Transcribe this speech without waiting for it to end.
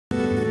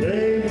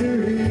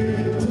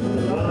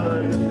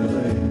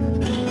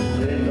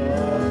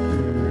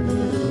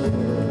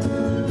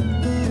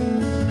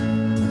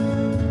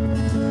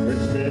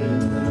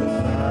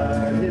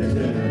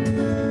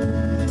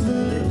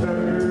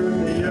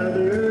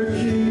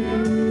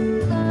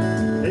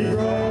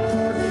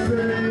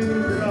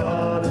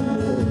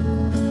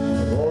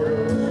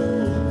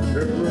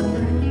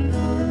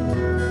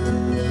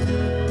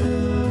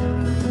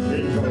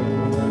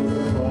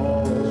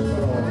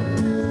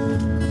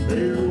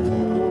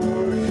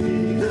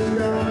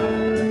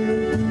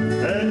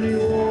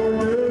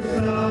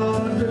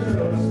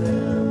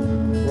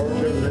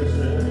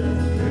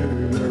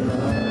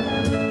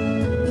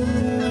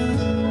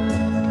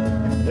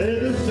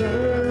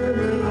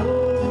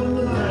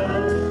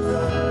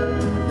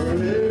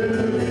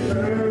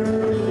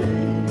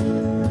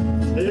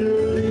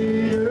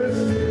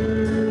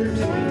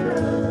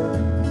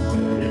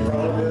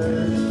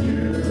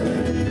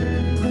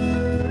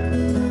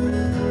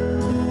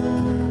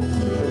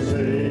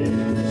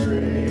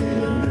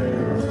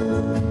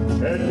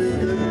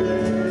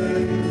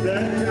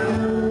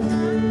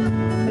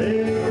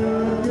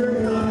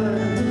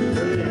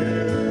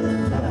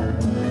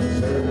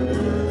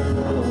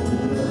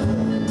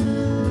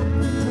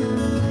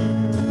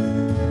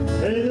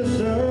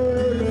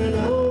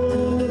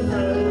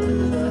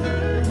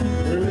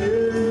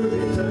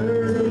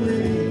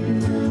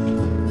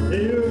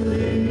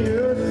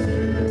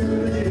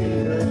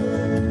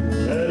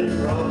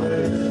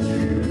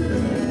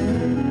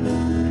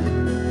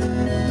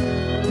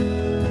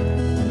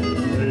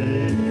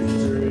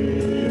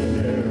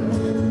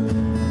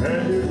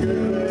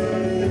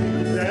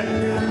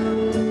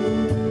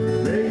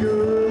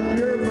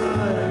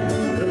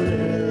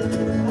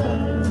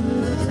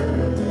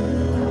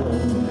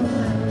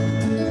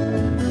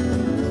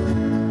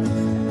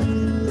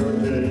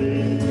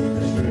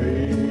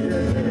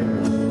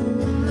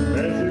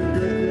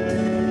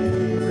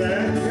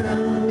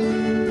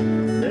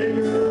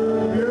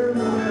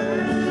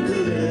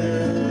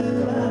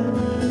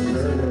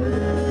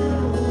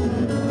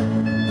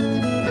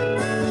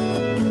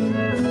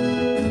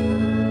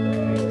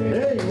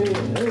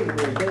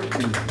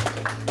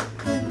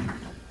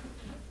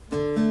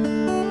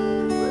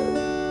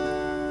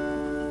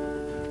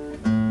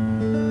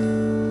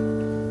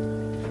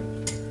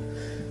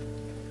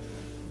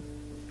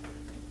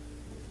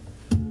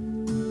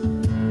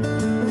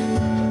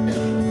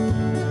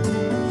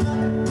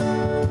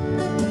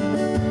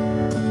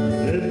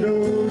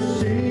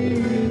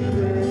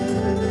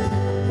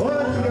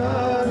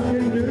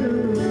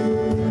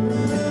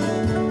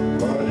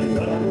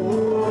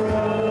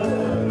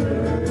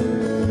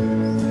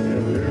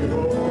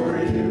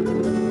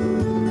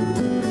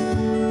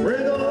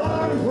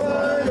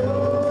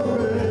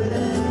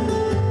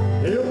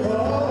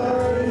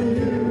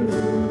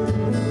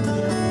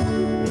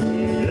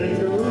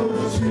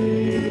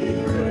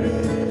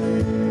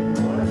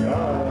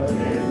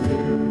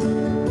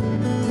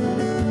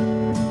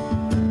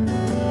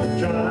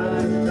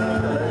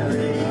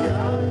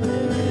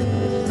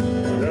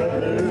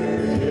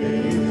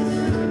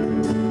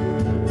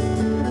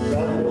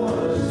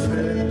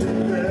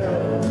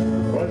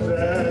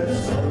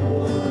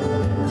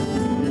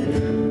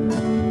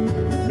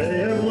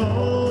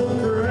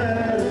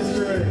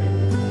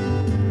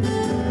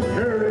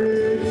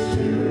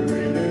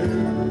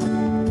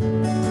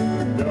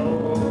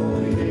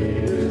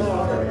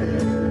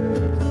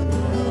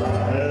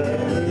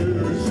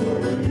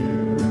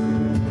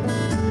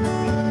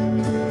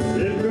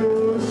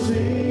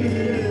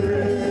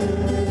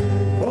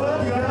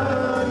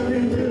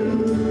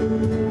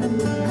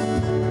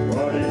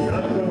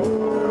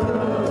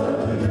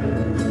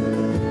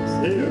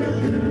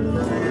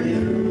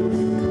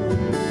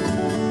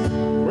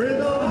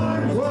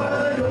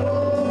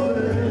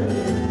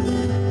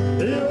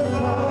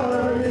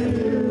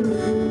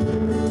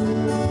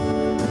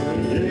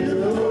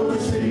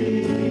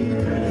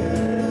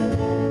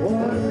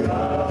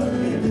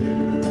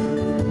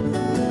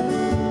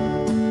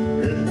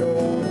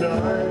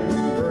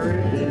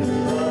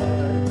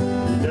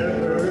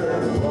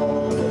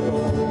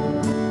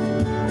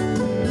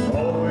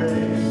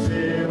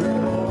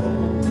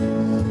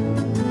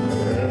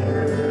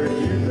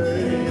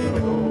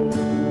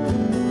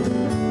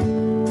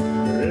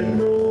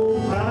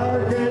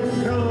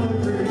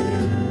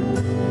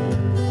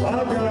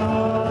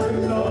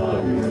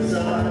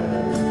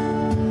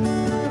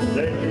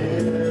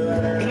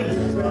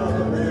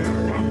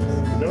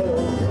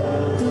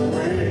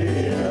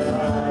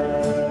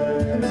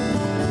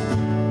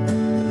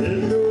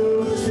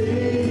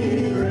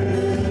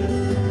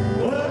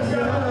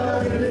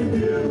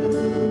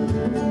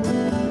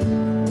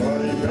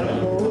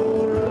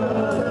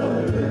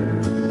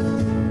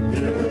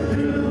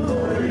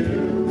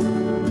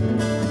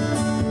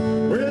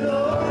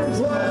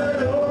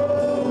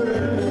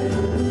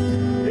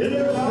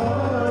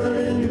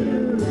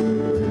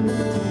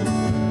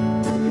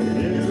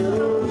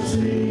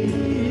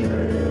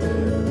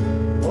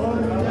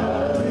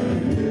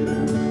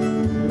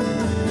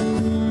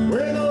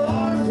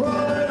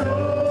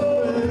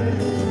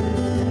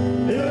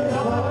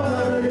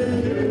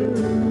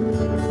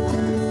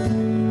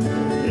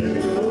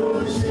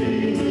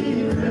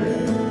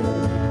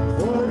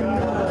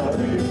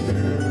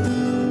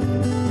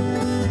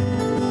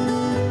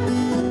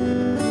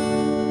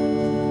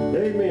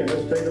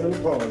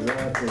pause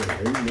right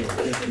there. Amen.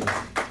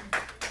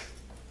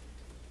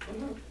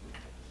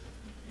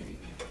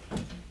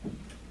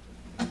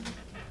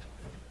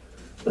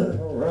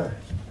 All right.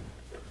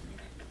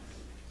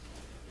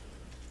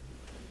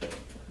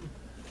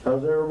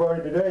 How's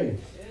everybody today?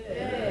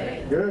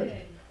 Good.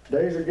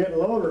 Days are getting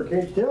longer,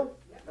 can't you tell?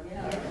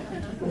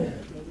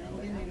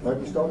 I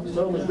just thought the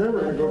sun was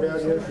never going to go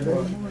down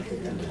yesterday.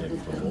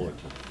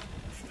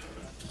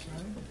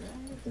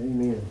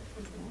 Amen.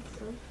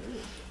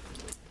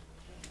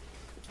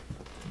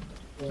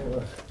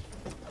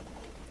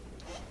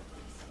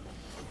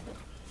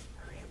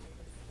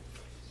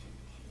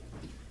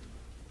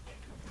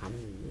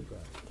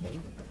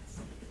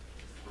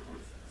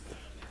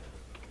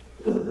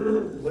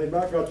 They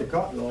might got the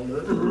cotton on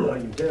there, I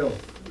can tell.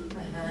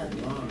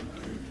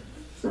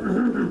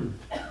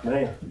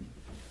 Man.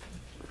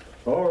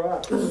 All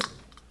right.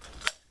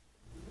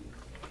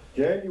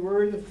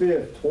 January the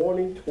 5th,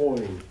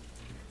 2020.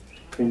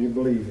 Can you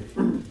believe it?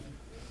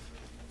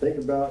 Think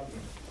about,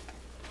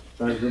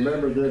 I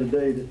remember the other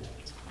day that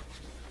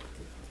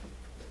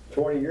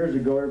 20 years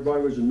ago,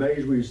 everybody was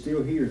amazed we were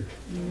still here.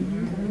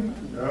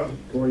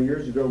 20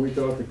 years ago, we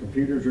thought the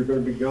computers were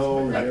going to be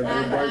gone and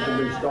everybody's going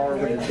to be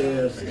starving to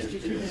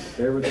death.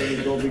 Everything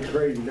was going to be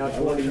crazy. Now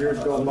 20 years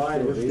gone by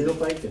and we're still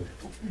thinking.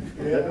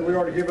 And we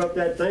ought to give up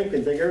that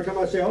thinking thing. Every time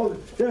I say, oh,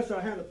 yes, I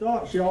had a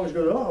thought, she always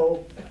goes,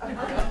 uh-oh.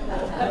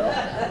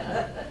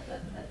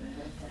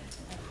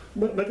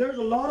 But there's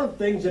a lot of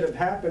things that have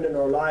happened in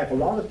our life. A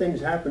lot of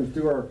things happen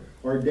through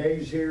our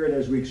days here and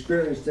as we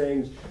experience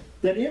things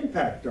that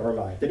impact our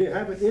life, that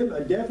have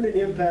a definite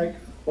impact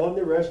on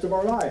the rest of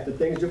our life, the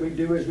things that we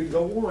do as we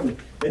go on.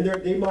 And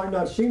they might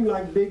not seem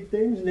like big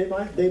things, and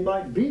they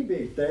might be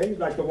big things,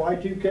 like the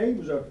Y2K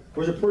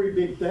was a pretty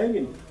big thing,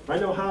 and I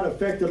know how it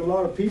affected a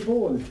lot of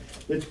people, and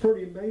it's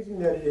pretty amazing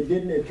that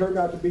it turned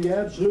out to be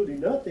absolutely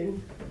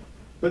nothing.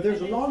 But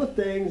there's a lot of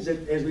things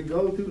that as we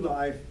go through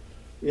life,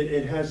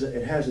 it has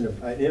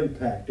an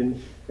impact.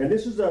 And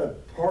this is a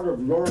part of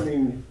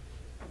learning,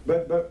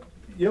 but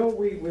you know,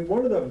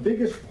 one of the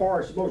biggest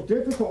parts, the most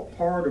difficult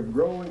part of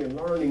growing and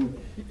learning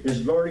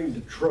is learning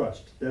to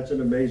trust. That's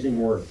an amazing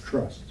word,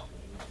 trust.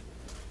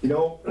 You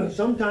know,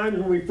 sometimes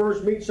when we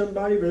first meet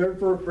somebody, the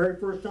very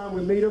first time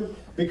we meet them,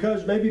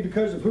 maybe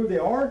because of who they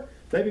are,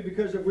 maybe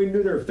because if we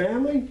knew their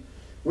family,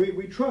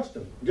 we trust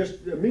them.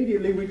 Just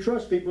immediately we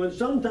trust people. And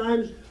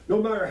sometimes,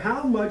 no matter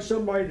how much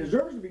somebody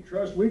deserves to be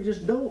trusted, we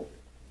just don't.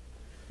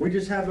 We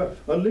just have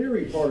a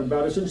leery part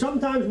about us. And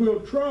sometimes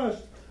we'll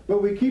trust,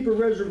 but we keep a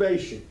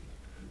reservation.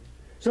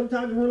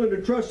 Sometimes we're willing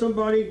to trust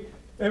somebody,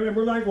 and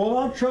we're like, well,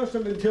 I'll trust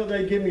them until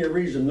they give me a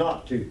reason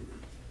not to.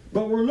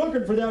 But we're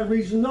looking for that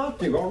reason not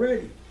to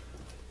already.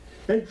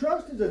 And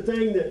trust is a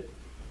thing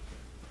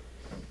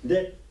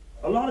that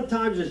a lot of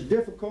times it's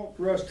difficult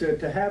for us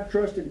to have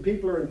trust in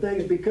people or in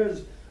things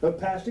because of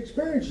past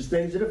experiences,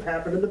 things that have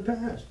happened in the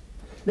past.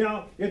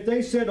 Now, if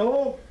they said,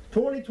 oh,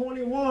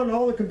 2021,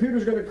 all the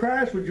computers are going to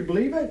crash, would you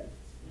believe it?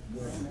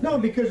 No,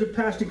 because of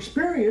past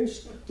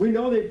experience, we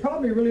know they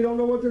probably really don't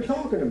know what they're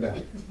talking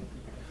about.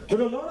 But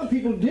a lot of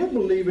people did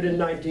believe it in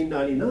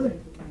 1999.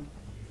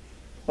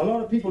 A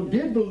lot of people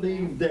did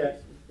believe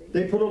that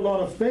they put a lot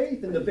of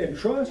faith and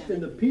trust in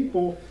the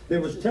people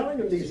that was telling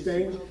them these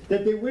things,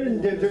 that they went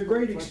and did their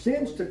great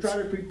extents to try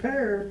to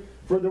prepare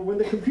for when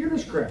the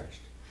computers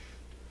crashed.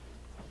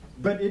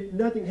 But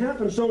nothing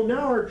happened. So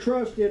now our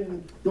trust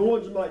in the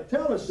ones that might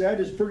tell us that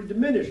is pretty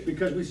diminished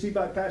because we see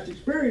by past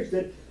experience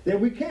that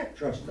we can't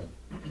trust them.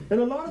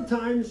 And a lot of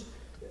times,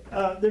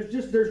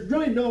 there's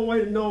really no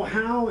way to know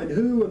how and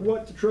who and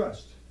what to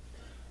trust.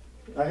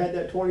 I had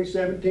that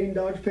 2017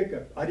 Dodge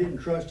pickup. I didn't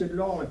trust it at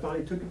all. I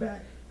finally took it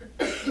back.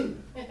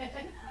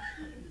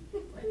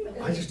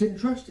 I just didn't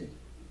trust it.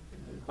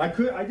 I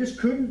just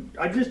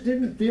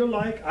didn't feel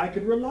like I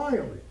could rely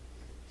on it.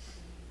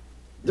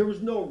 There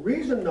was no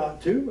reason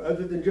not to,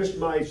 other than just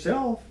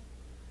myself.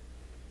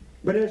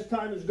 But as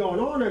time has gone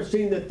on, I've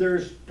seen that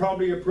there's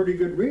probably a pretty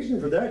good reason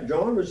for that.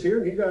 John was here,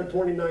 and he got a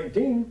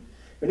 2019.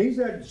 And he's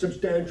had a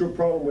substantial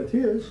problem with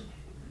his.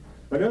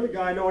 Another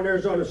guy I know in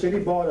Arizona City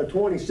bought a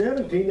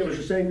 2017 that was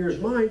the same year as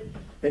mine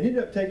and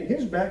ended up taking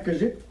his back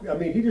because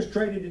he just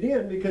traded it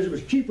in because it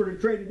was cheaper to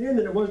trade it in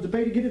than it was to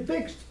pay to get it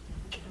fixed.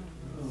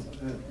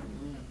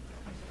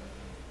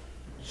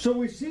 So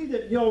we see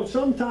that, you know,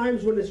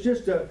 sometimes when it's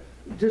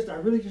I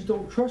really just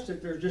don't trust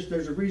it,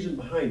 there's a reason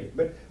behind it.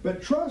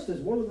 But trust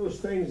is one of those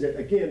things that,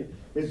 again,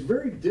 is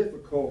very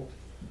difficult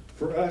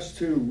for us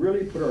to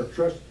really put our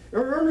trust.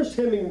 Ernest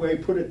Hemingway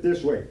put it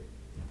this way.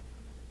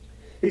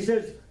 He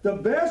says, the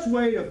best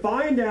way to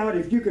find out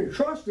if you can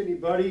trust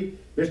anybody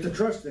is to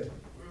trust them.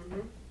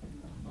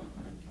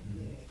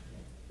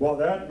 Well,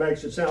 that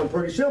makes it sound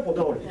pretty simple,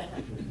 don't it?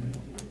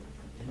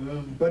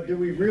 But do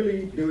we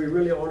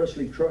really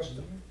honestly trust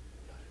them?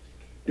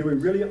 Do we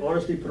really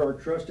honestly put our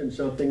trust in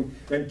something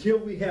until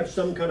we have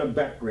some kind of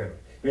background?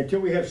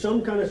 Until we have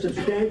some kind of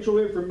substantial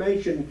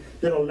information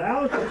that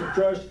allows us to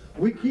trust,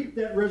 we keep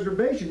that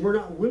reservation. We're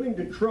not willing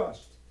to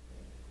trust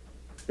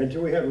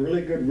until we have a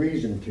really good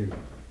reason to.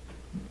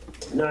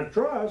 Now,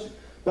 trust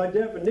by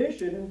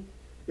definition,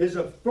 is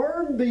a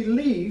firm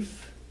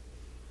belief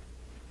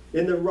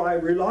in the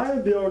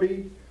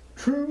reliability,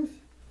 truth,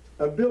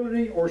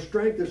 ability, or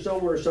strength of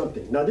someone or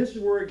something. Now this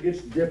is where it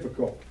gets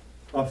difficult.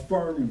 A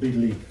firm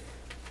belief.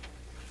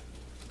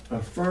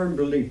 A firm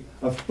belief.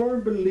 A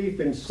firm belief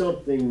in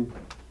something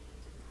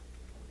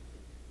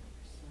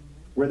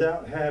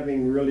without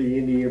having really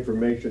any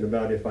information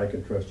about if I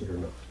can trust it or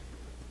not.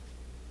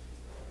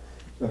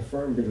 A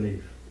firm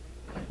belief.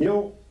 You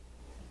know,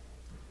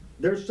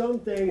 there's some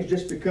things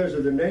just because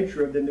of the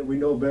nature of them that we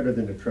know better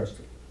than to trust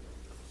them.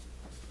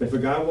 If a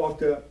guy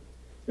walked up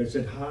and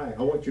said, "Hi,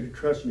 I want you to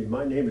trust me.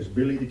 My name is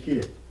Billy the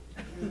Kid."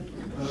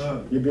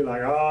 You'd be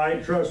like, "Oh, I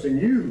ain't trusting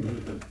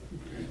you."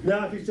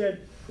 Now, if he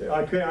said,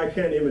 I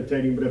can't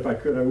imitate him, but if I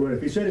could, I would.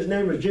 If he said his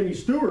name was Jimmy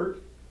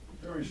Stewart,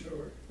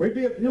 we'd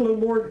be a little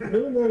more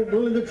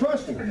willing to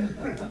trust him.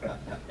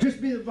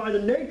 Just by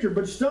the nature,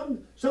 but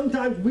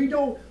sometimes we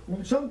don't.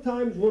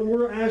 Sometimes when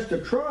we're asked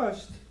to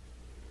trust,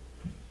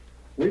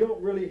 we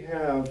don't really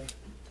have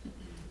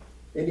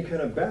any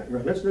kind of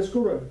background. Let's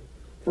go to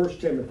 1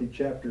 Timothy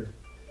chapter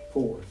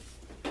 4.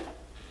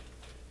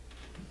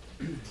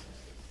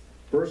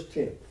 Verse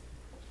 10.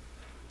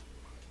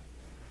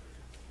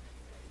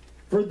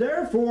 For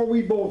therefore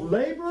we both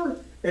labor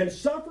and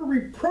suffer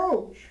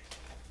reproach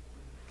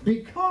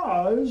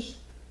because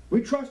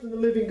we trust in the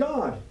living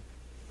God,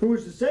 who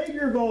is the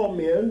Savior of all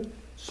men,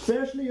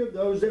 especially of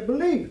those that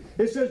believe.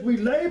 It says we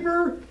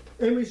labor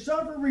and we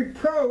suffer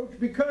reproach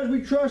because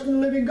we trust in the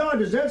living God.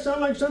 Does that sound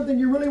like something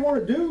you really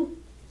want to do?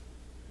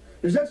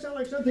 Does that sound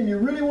like something you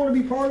really want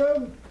to be part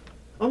of?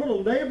 I'm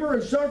going to labor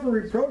and suffer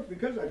reproach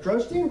because I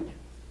trust Him?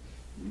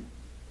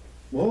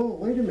 Whoa,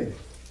 wait a minute.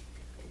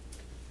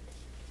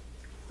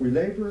 We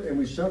labor and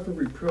we suffer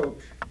reproach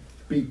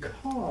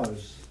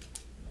because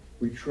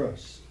we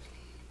trust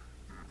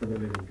in the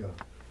living God.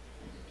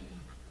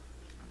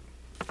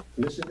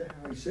 Listen to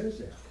how he says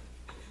that.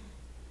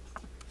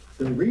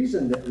 The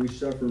reason that we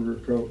suffer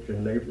reproach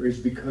and labor is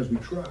because we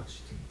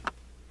trust.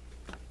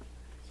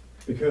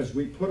 Because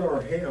we put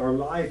our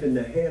life in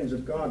the hands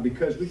of God.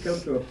 Because we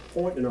come to a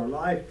point in our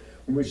life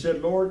when we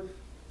said, "Lord,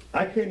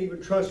 I can't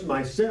even trust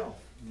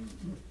myself.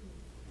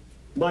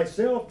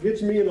 Myself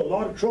gets me in a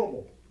lot of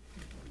trouble.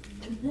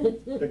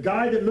 The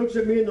guy that looks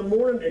at me in the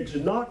morning is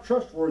not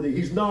trustworthy.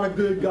 He's not a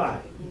good guy.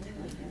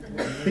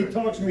 He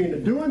talks me into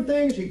doing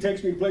things. He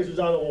takes me places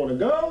I don't want to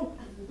go.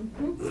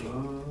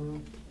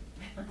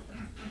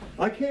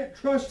 I can't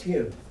trust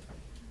him.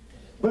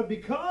 But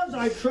because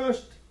I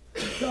trust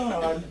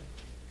God,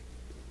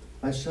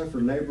 I suffer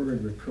labor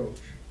and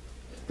reproach.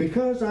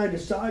 Because I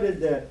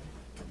decided that,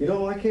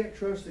 I can't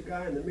trust the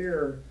guy in the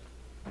mirror,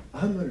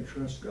 I'm going to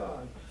trust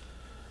God.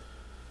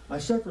 I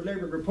suffer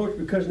labor and reproach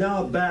because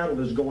now a battle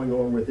is going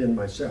on within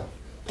myself.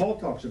 Paul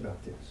talks about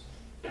this.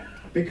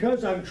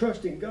 Because I'm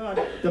trusting God,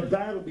 the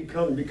battle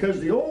becomes, because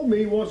the old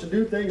me wants to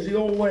do things the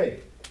old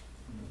way.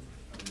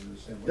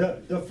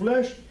 The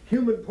flesh,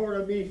 human part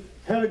of me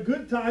had a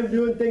good time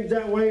doing things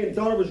that way and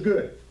thought it was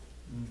good.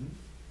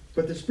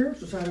 But the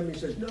spiritual side of me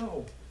says,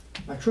 no,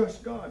 I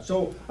trust God.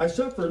 So I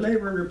suffer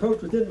labor and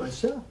reproach within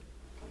myself.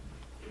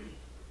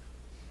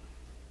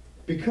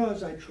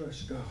 Because I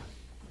trust God.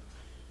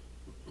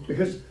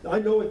 Because I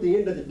know at the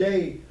end of the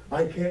day,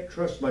 I can't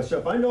trust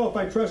myself. I know if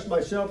I trust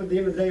myself at the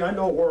end of the day, I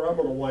know where I'm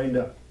going to wind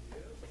up.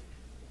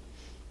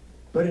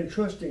 But in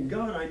trusting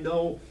God, I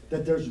know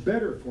that there's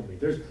better for me.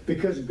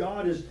 Because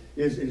God is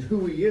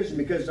who He is, and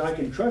because I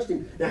can trust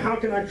Him. Now, how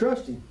can I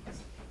trust Him?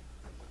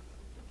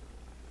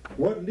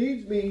 What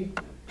leads me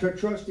to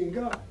trusting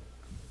God?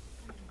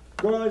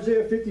 Go to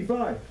Isaiah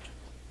 55.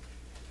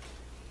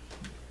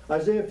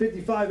 Isaiah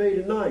 55, 8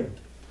 and 9.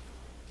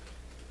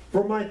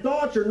 For my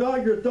thoughts are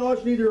not your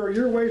thoughts, neither are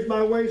your ways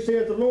my ways,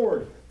 saith the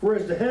Lord. For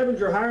as the heavens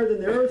are higher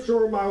than the earth, so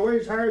are my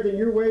ways higher than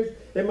your ways,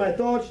 and my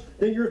thoughts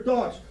than your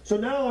thoughts. So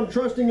now I'm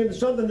trusting into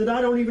something that I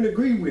don't even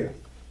agree with.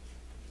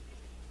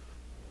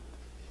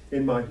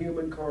 In my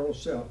human carnal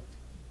self,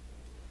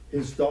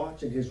 His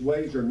thoughts and His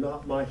ways are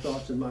not my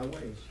thoughts and my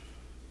ways.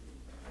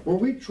 When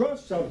we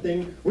trust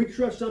something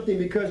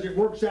because it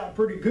works out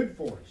pretty good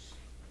for us.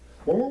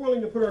 When we're willing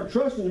to put our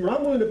trust in, when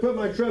I'm willing to put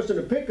my trust in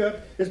a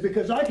pickup, it's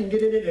because I can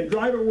get in it and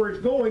drive it where it's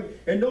going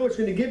and know it's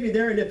going to get me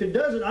there, and if it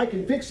doesn't, I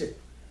can fix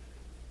it.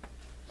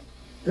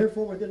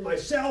 Therefore, within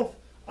myself,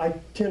 I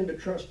tend to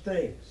trust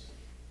things.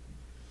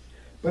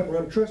 But when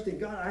I'm trusting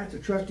God, I have to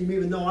trust Him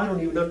even though I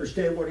don't even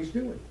understand what He's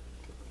doing.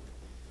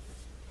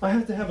 I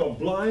have to have a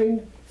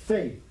blind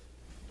faith.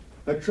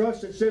 A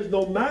trust that says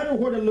no matter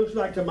what it looks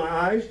like to my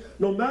eyes,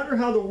 no matter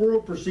how the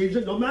world perceives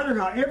it, no matter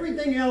how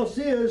everything else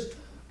is,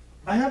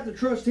 I have to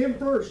trust Him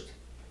first.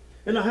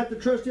 And I have to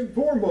trust Him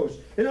foremost.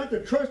 And I have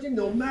to trust Him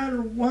no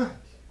matter what.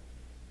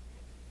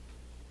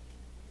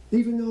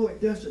 Even though it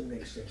doesn't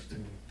make sense to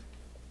me.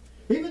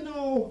 Even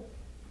though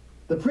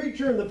the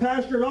preacher and the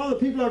pastor and all the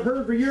people I've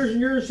heard for years and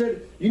years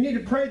said, you need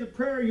to pray the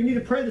prayer, you need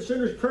to pray the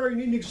sinner's prayer, you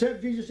need to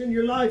accept Jesus in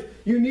your life,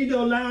 you need to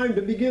allow Him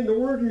to begin the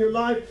work in your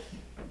life.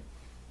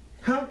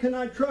 How can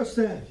I trust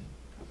that?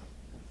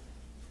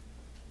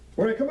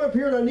 When I come up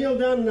here and I kneel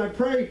down and I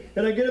pray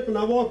and I get up and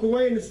I walk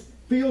away and it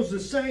feels the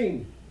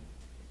same.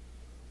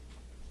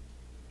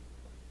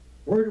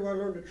 Where do I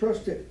learn to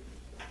trust it?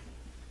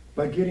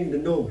 By getting to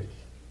know it.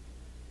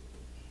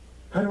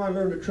 How do I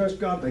learn to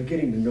trust God? By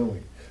getting to know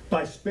Him.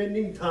 By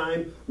spending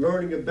time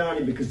learning about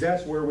Him, because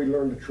that's where we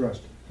learn to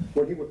trust Him.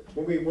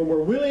 When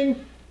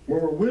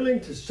we're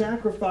willing to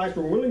sacrifice,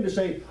 we're willing to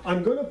say,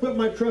 I'm going to put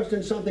my trust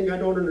in something I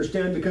don't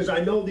understand because I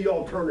know the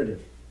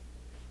alternative.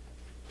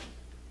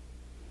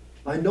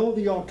 I know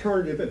the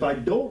alternative. If I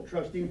don't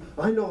trust Him,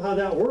 I know how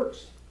that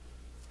works.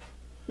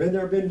 And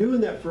I've been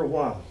doing that for a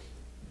while.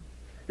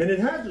 And it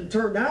hasn't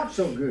turned out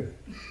so good.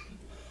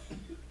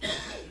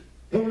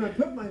 But when I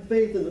put my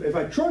faith in, if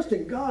I trust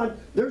in God,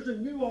 there's a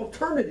new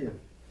alternative.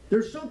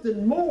 There's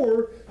something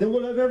more than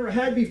what I've ever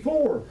had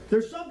before.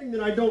 There's something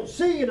that I don't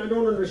see and I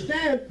don't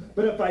understand,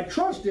 but if I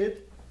trust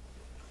it,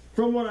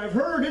 from what I've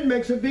heard, it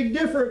makes a big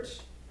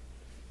difference.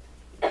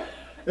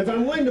 If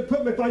I'm willing to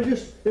put, if I'm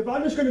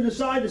just going to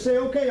decide to say,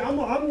 okay, I'm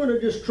going to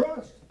just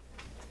trust,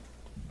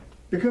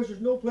 because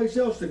there's no place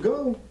else to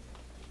go.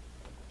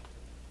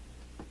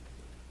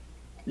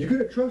 You're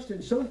going to trust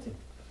in something.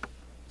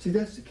 See,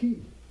 that's the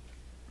key.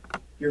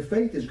 Your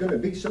faith is going to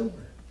be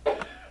somewhere.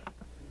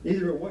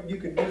 Either in what you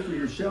can do for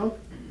yourself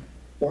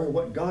or in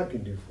what God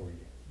can do for you.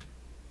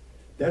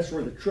 That's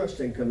where the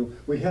trusting comes.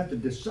 We have to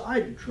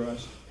decide to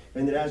trust.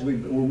 And then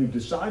when we've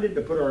decided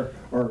to put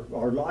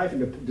our life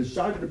and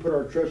decided to put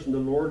our trust in the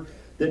Lord,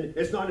 then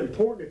it's not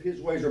important if His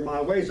ways are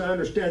my ways. I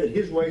understand that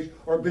His ways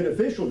are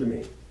beneficial to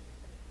me.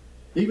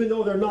 Even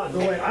though they're not the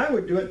way I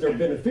would do it, they're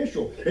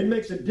beneficial. It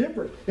makes a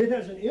difference. It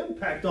has an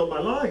impact on my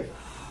life.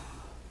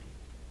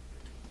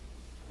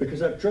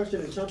 Because I've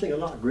trusted in something a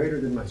lot greater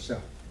than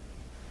myself.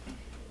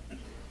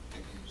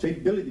 See,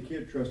 Billy the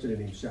Kid trusted in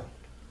himself.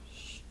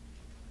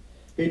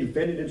 He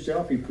defended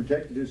himself. He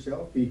protected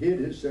himself. He hid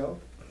himself.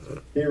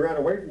 He ran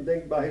away from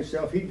things by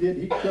himself. He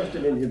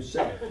trusted in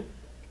himself.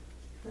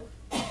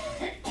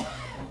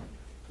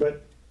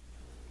 But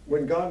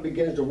when God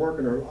begins to work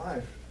in our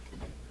life,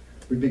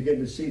 we begin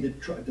to see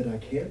that I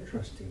can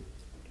trust Him.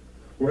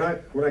 When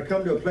I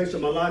come to a place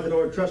in my life that I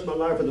want to trust my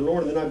life with the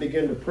Lord, and then I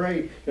begin to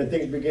pray and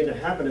things begin to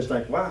happen, it's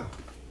like, wow,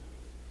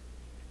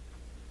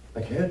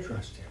 I can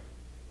trust Him.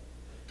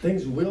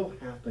 Things will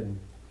happen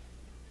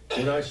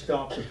when I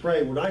stop to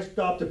pray, when I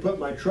stop to put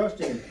my trust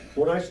in Him,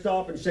 when I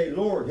stop and say,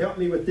 Lord, help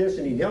me with this,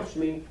 and He helps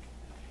me.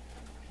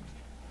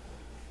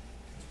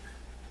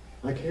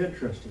 I can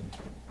trust Him.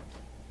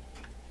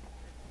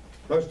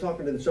 I was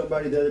talking to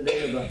somebody the other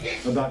day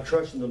about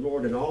trusting the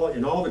Lord in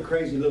all the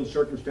crazy little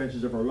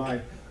circumstances of our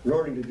life,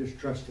 learning to just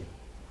trust Him.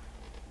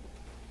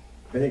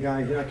 And the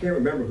guy, I can't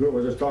remember who it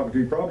was I was talking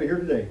to, probably here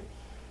today,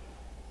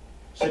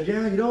 said,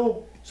 yeah, you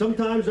know,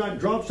 sometimes I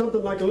drop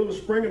something like a little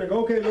spring and I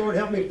go, okay, Lord,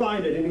 help me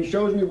find it. And He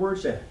shows me where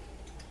it's at.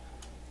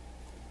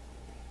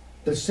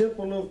 The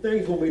simple little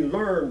things when we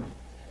learn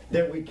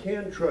that we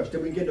can trust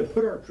and we get to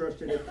put our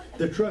trust in it,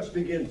 the trust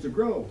begins to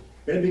grow.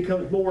 And it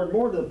becomes more and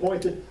more to the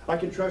point that I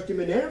can trust Him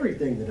in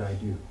everything that I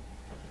do.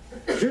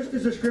 Just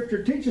as the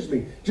Scripture teaches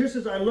me, just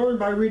as I learned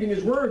by reading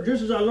His Word,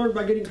 just as I learned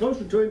by getting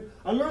closer to Him,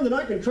 I learned that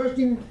I can trust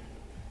Him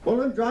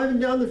while I'm driving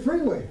down the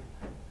freeway.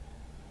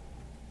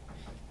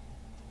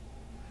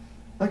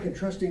 I can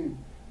trust Him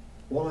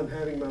while I'm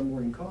having my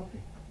morning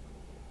coffee.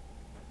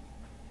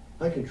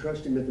 I can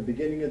trust Him at the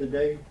beginning of the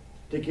day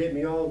to get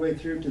me all the way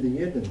through to the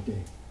end of the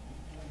day.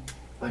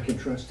 I can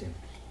trust Him.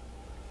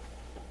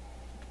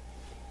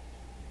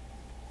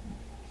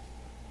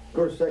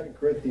 Go to 2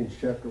 Corinthians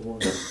chapter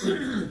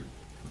 1.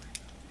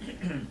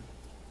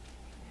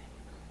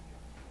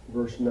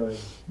 Verse 9.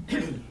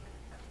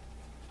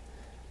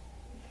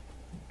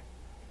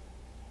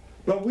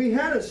 But we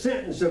had a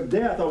sentence of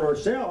death on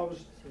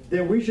ourselves,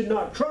 that we should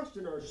not trust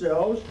in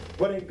ourselves,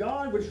 but in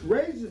God which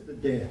raises the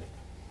dead.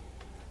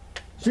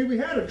 See, we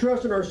had a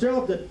trust in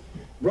ourselves that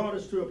brought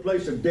us to a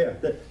place of death,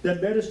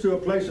 that led us to a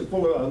place of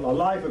full of a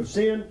life of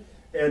sin,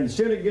 and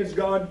sin against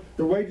God.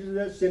 The wages of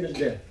that sin is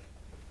death.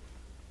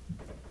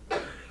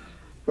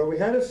 But we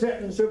had a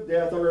sentence of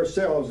death on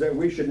ourselves, that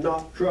we should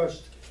not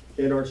trust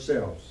in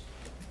ourselves.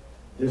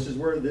 This is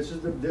the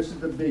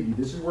biggie.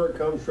 This is where it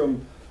comes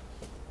from.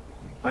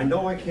 I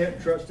know I can't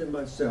trust in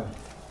myself.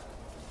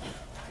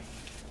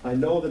 I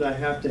know that I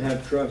have to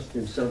have trust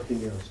in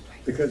something else.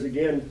 Because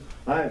again,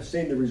 I have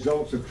seen the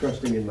results of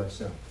trusting in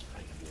myself.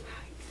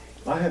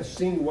 I have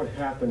seen what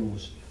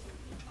happens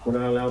when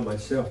I allow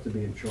myself to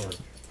be in charge.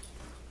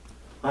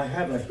 I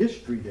have a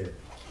history there.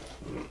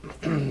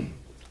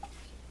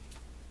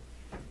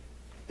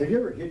 Have you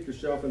ever hit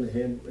yourself in the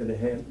hand with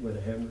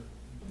a hammer?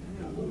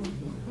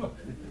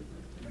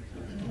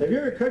 Have you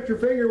ever cut your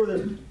finger with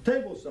a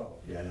table saw?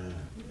 Yeah.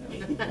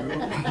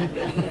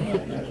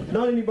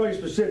 Not anybody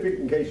specific,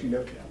 in case you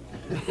know.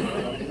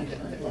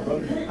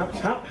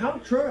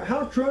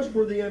 How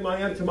trustworthy am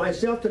I to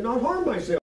myself to not harm myself?